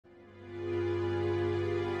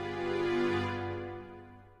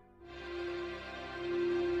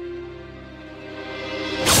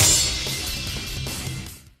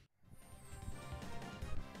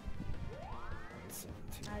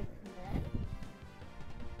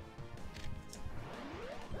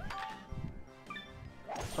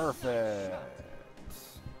Perfect.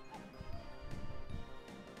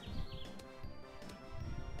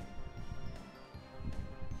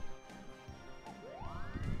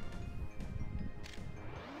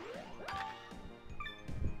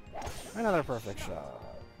 Another perfect shot.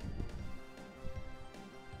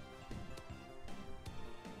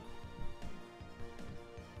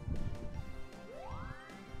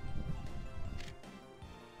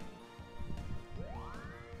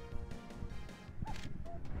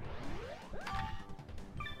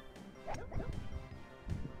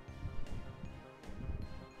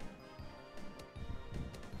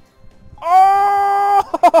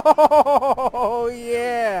 Oh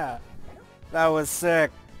yeah! That was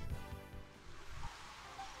sick.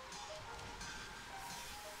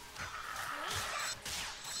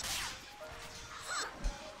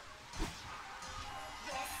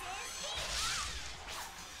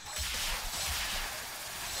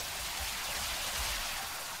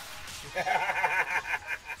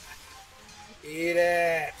 Eat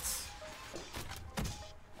it!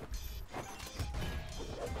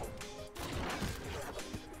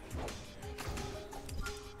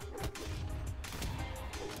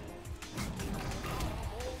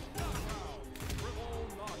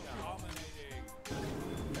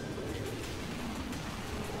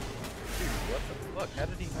 What the fuck? How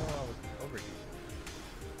did he know I was over here?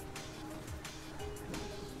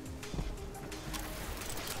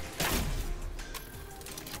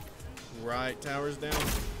 Right, tower's down.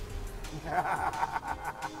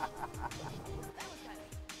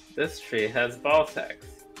 This tree has ball sacks.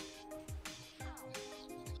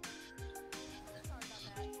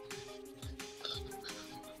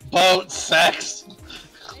 Boat sex.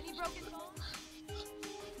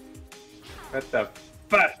 What the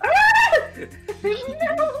fuck?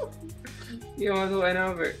 No! You almost went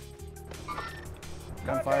over.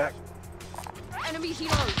 Gunfire. Enemy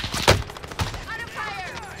heroes. Under fire.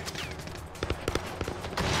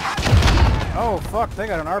 Oh fuck, they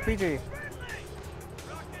got an RPG.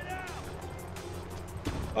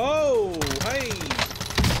 Oh, hey!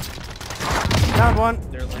 Down one.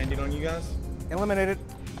 They're landing on you guys? Eliminated.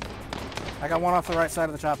 I got one off the right side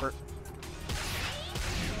of the chopper.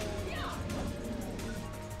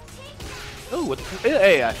 Oh, what the,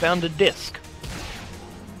 hey, I found a disc.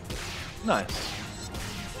 Nice.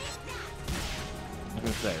 I was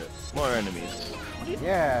gonna say, more enemies.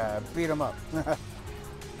 Yeah, beat them up.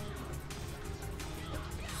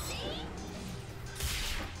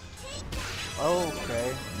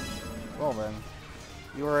 Okay. Well then.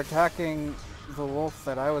 You were attacking the wolf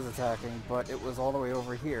that I was attacking, but it was all the way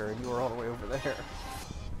over here, and you were all the way over there.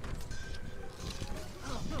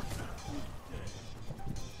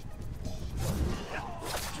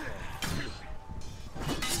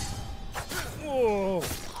 Whoa!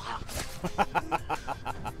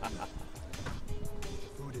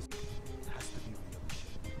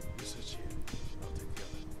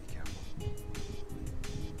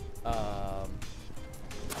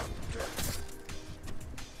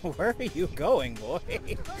 Where are you going, boy?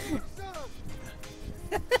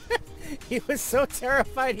 He was so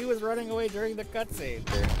terrified he was running away during the cutscene.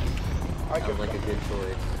 I could like a good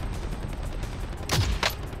choice.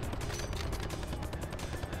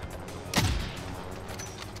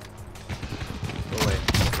 Oh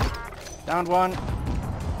wait. Downed one.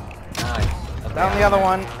 Nice. Okay, Down the other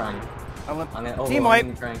one. Team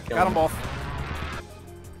wipe. Got them both.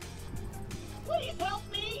 Please help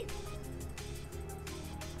me.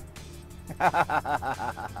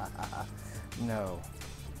 No.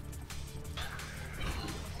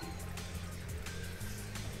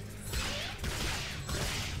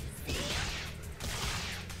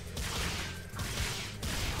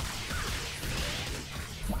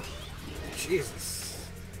 Jesus.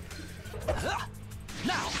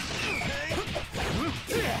 Now.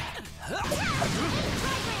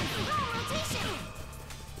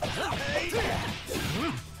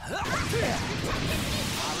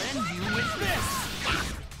 I'll end you with this.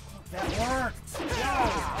 That worked.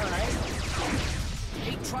 Yeah. All right.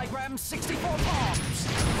 8 trigrams, 64 bombs.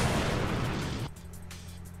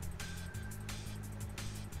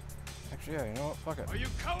 Actually, yeah. You know what? Fuck it. Are you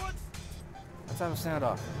cowards? Let's have a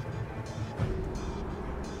standoff.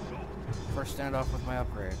 First standoff with my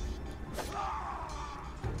upgrade.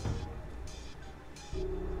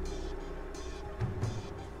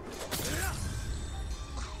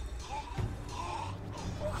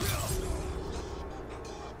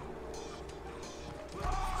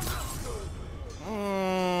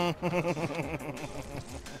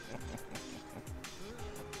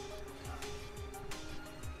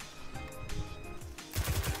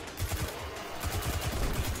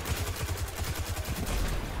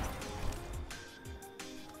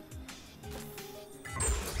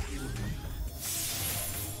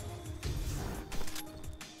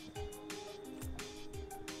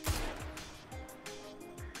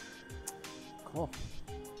 Cool.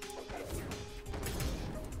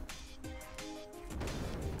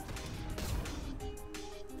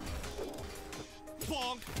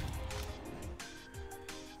 Bonk.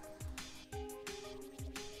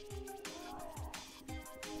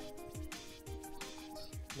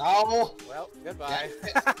 No. Well, goodbye.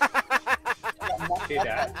 See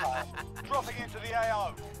that? Dropping into the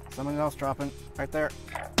AO. Something else dropping right there.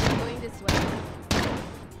 Going this way.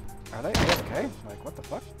 Are they AFK? Like, what the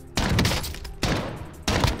fuck?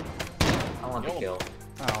 I want the kill.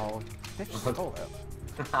 Oh, they just stole it.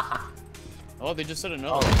 Oh, they just said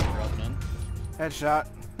another one dropping in. Headshot.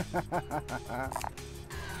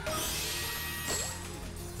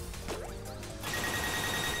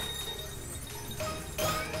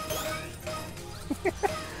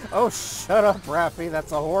 Oh, shut up, Raffy.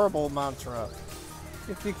 That's a horrible mantra.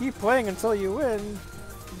 If you keep playing until you win,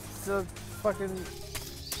 it's a fucking...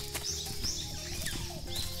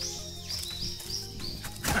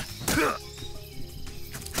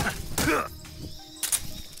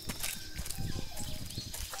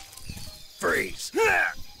 Freeze.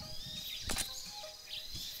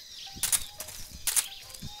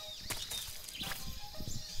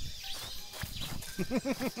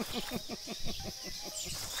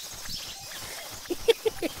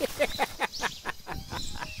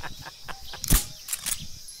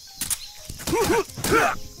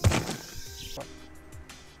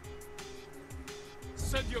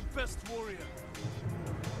 Send your best warrior.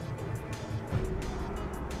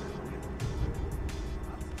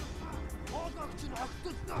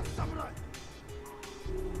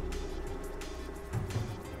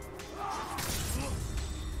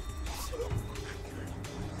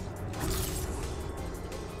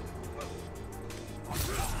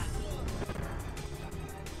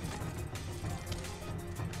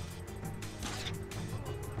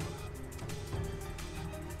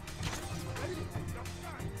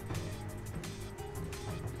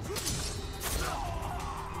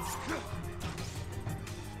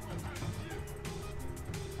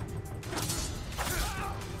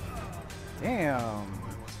 Damn.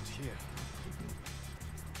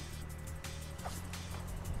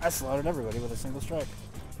 I slaughtered everybody with a single strike.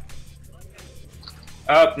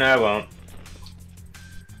 Oh, no, I won't.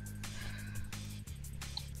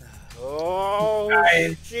 Oh,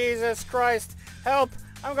 Guys. Jesus Christ. Help.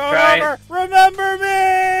 I'm going Try. over. Remember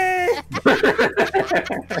me!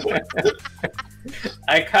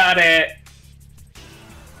 I caught it.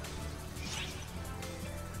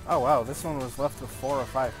 Oh, wow. This one was left with 4 or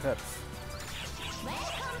 5 pips.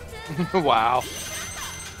 Wow.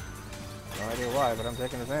 No idea why, but I'm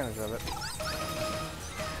taking advantage of it.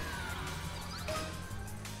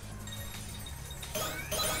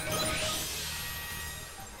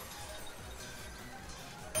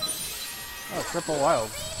 Oh, triple wild.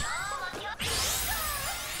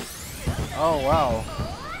 Oh, wow.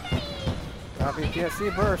 Copy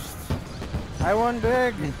PSC burst. I won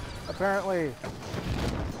big, apparently.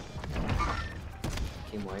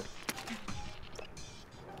 Team wipe.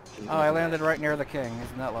 Oh, I landed right near the king.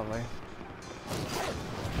 Isn't that lovely?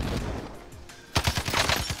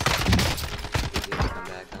 Come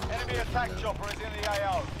back on. Enemy attack chopper is in the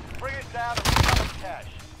AO. Bring it down and recover cash.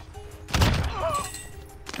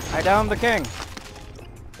 I downed the king,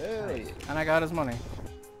 Hey. and I got his money.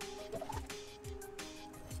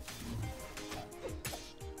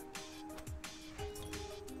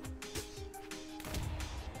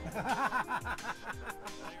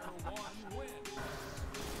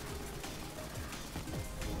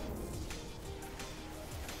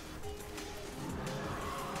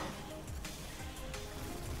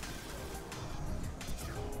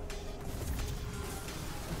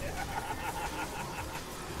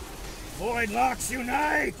 Void Locks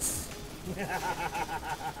unite!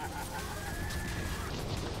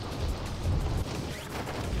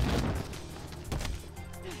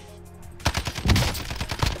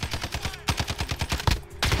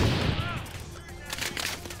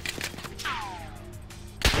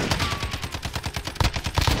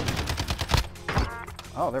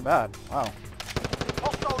 Oh, they're bad. Wow.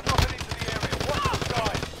 Hostile dropping into the area. Watch the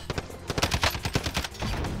skies.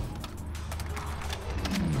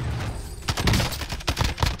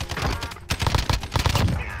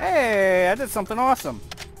 Hey, I did something awesome.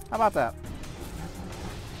 How about that?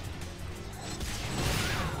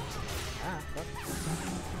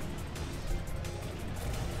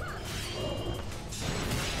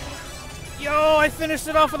 Yo, I finished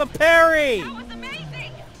it off with a parry! That was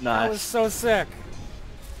amazing. That was so sick.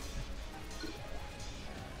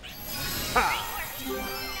 Ha!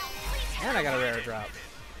 And I got a rare drop.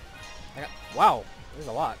 Wow, there's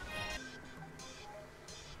a lot.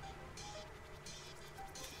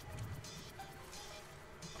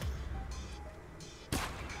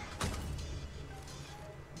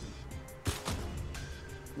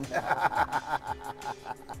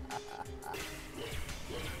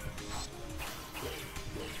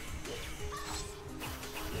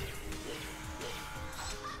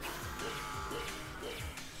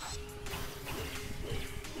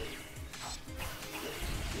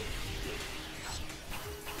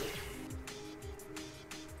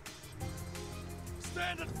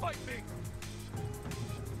 Stand and fight me!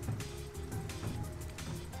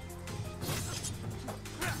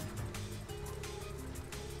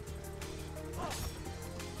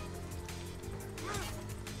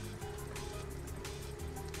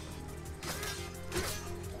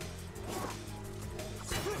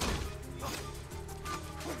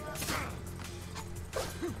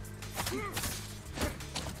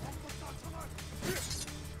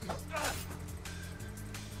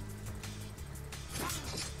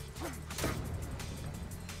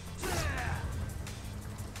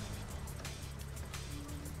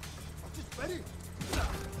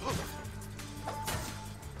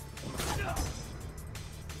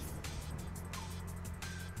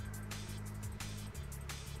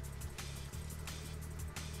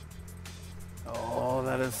 Oh,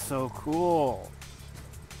 that is so cool.